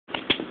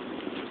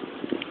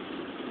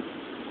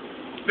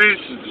This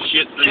is the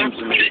shit dreams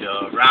of me,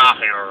 dog. Right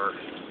here.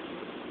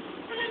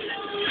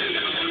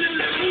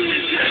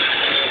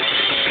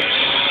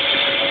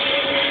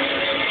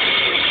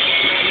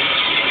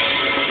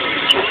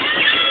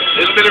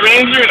 Little bit of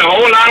ranger and a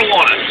whole lot of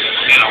water.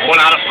 And a whole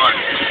lot of fun.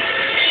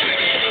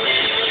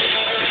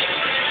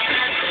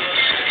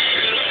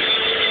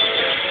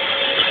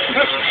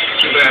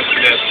 Too bad for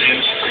that, then.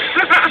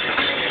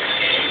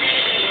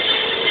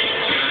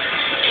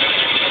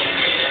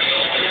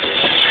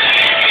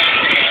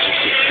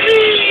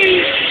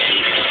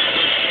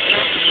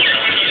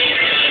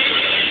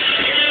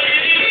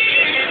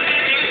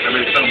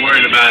 I'm so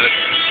worried about it.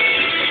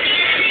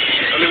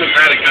 Don't even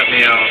try to cut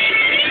me off.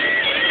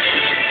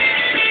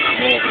 I'm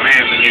more of a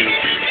man than you.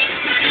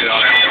 Get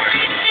all that water.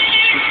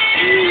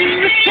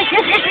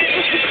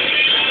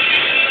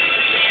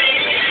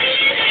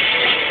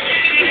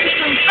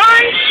 Some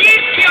fine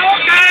shit, y'all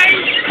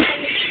guys.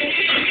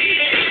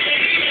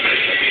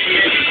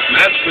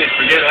 Magically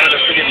forget how to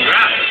freaking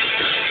drive.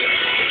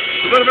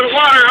 A little bit of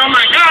water. Oh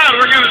my God,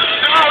 we're gonna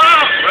fall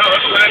out. Well,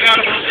 let's let it down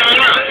and we'll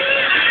fall out.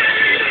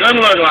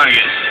 Doesn't look like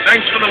it.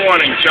 Thanks for the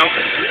warning, chump.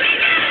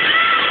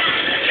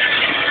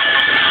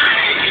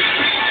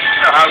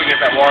 How do we get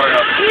that water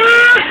up?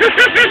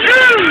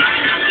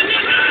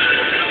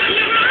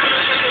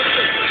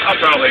 I'll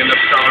probably end up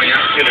stalling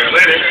out. Get there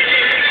later.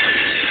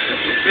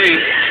 Let's see.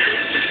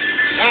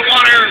 More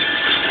water.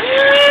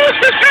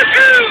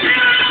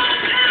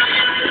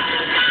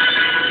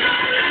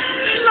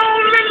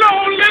 Lonely,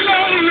 lonely,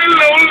 lonely,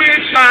 lonely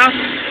time.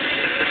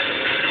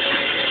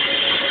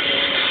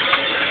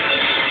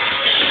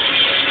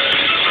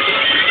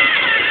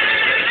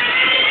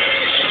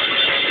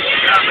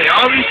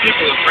 All these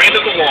people are afraid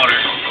of the water.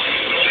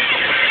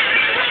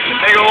 The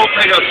big old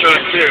pickup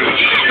truck, too.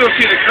 You still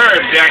see the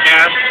curb,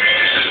 jackass.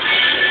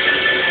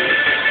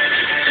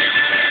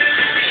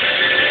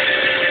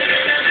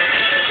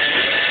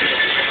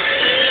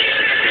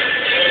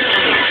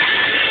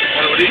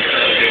 What are these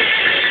trying to do?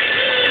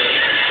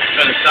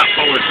 Trying to stop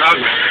forward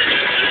progress.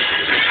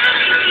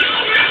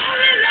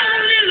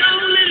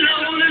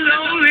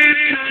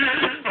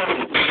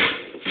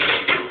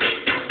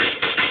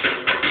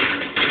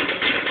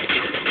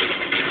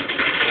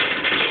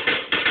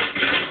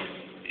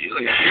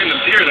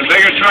 You're in a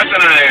bigger truck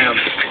than I am.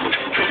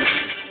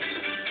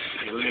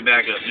 Hey, let me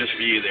back up just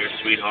for you there,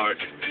 sweetheart.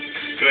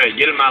 Go ahead,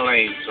 get in my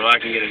lane so I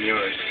can get in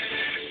yours.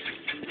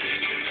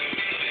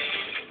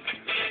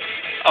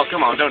 Oh,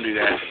 come on, don't do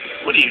that.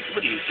 What are you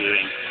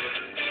doing?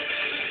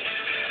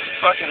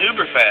 Fucking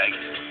Uber fag.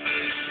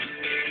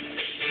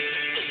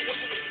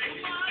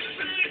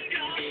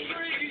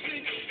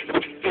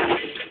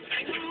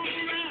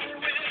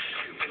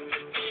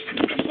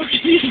 What are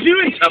you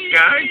doing, tough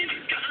guy?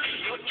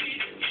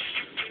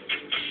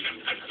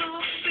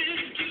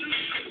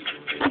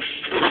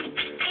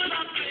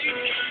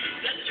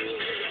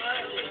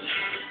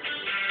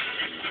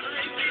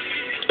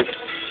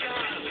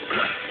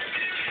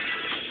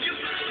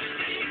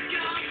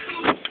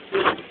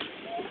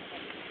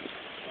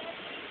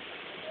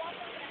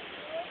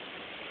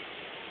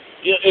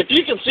 Yeah, if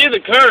you can see the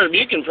curb,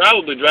 you can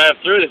probably drive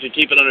through it if you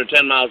keep it under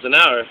 10 miles an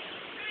hour.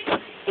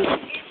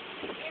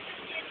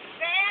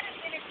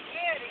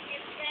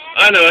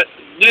 I know it.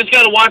 You just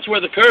got to watch where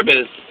the curb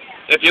is.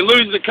 If you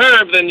lose the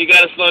curb, then you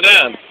got to slow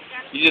down.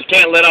 You just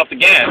can't let off the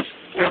gas.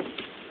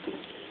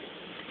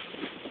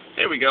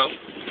 Here we go.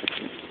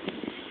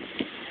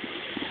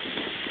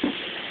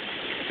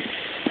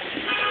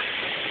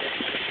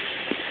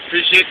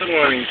 Appreciate the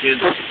warning,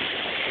 kids.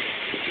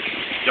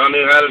 Y'all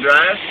knew how to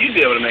drive? You'd be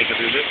able to make it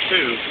through this,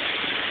 too.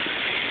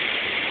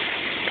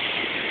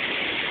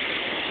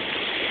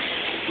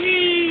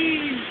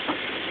 Whee!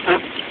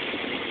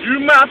 You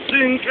might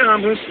think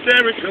I'm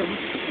hysterical.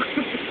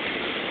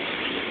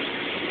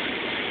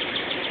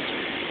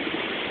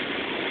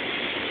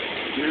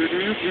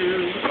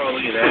 Do-do-do. Oh,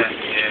 look at that.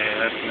 Yeah,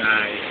 that's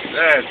nice.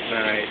 That's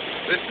nice.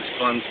 This is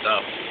fun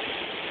stuff.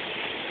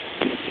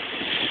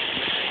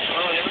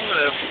 Oh, you know what?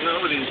 If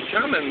nobody's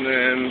coming,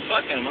 then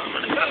fuck him. I'm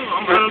gonna go.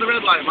 I'm running the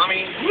red light,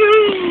 mommy.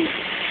 Woo!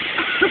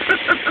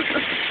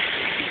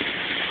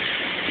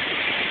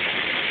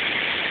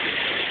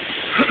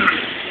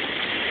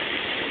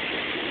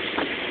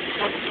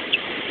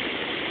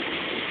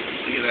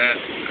 Look at that.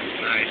 That's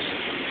nice.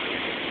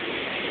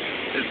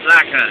 It's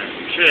like a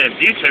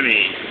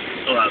tributary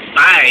or a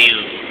bayou.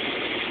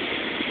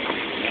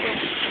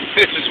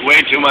 This is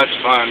way too much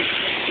fun.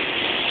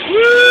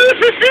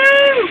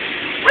 Woo-hoo-hoo!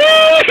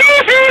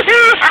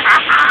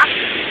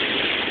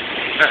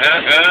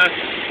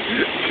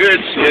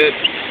 Good shit.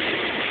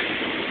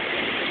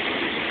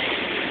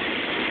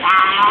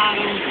 Wow.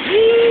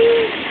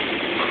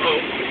 Uh-oh.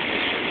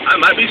 I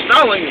might be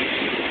stalling.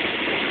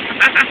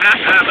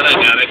 But I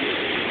got it.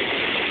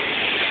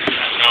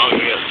 Oh,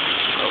 yes.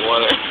 I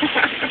want it.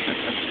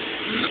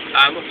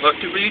 I'm a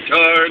fucking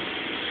retard.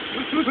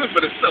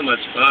 But it's so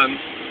much fun.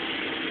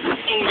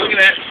 Oh, look at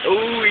that.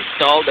 Oh, he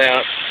stalled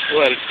out.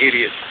 What an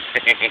idiot.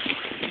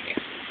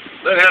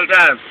 Learn how to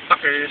drive,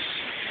 fuckers.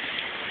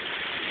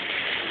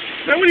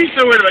 Now what are you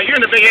so worried about? You're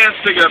in a big ass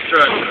pickup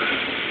truck.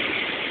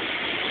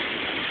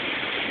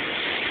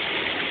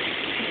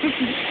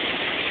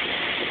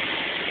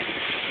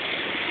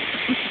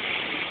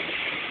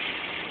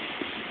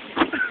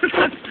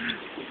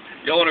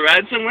 Y'all want to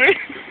ride somewhere?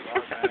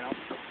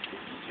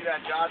 See that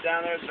job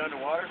down there that's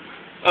underwater?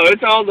 Oh,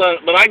 it's all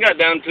done. But I got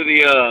down to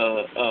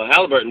the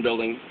Halliburton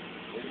building.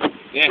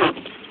 Yeah.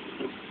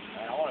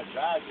 Man, I want to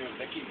drive to it.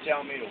 They keep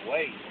telling me to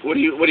wait. What are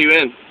you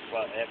in?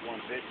 Well,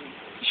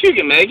 F-150. You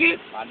can make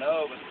it. I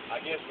know, but I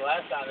guess the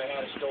last time they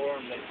had a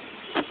storm, they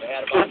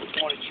had about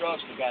 20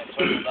 trucks that got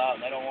totaled out,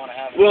 and they don't want to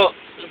have it. Well,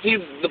 see,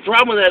 the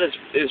problem with that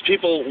is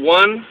people,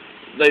 one,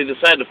 they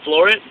decide to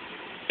floor it,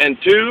 and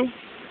two,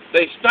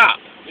 they stop.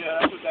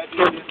 Yeah, that's what that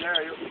dude did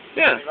there.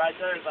 Yeah. I mean, right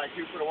there, it's like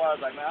 2 foot of water.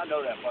 I was like, man, I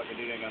know that fucking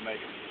dude ain't gonna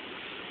make it.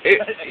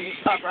 He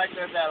stopped right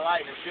there at that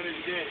light, and as soon as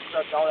he did, he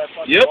sucked all that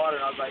fucking water,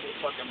 and I was like, this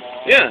fucking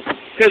moron. Yeah,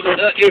 because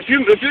if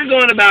you're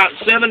going about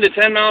 7 to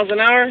 10 miles an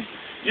hour,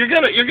 you're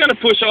gonna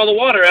push all the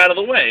water out of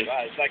the way.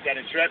 Right, it's like that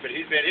Intrepid.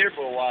 He's been here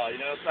for a while,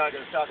 you know. So I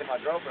was talking to my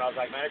girlfriend. I was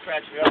like, man, it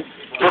cracks me up. These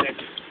people in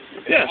Texas,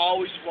 they're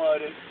always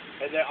flooded,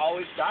 and they're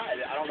always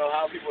dying. I don't know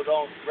how people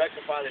don't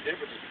rectify the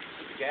difference.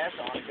 Put the gas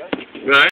on and go. Right.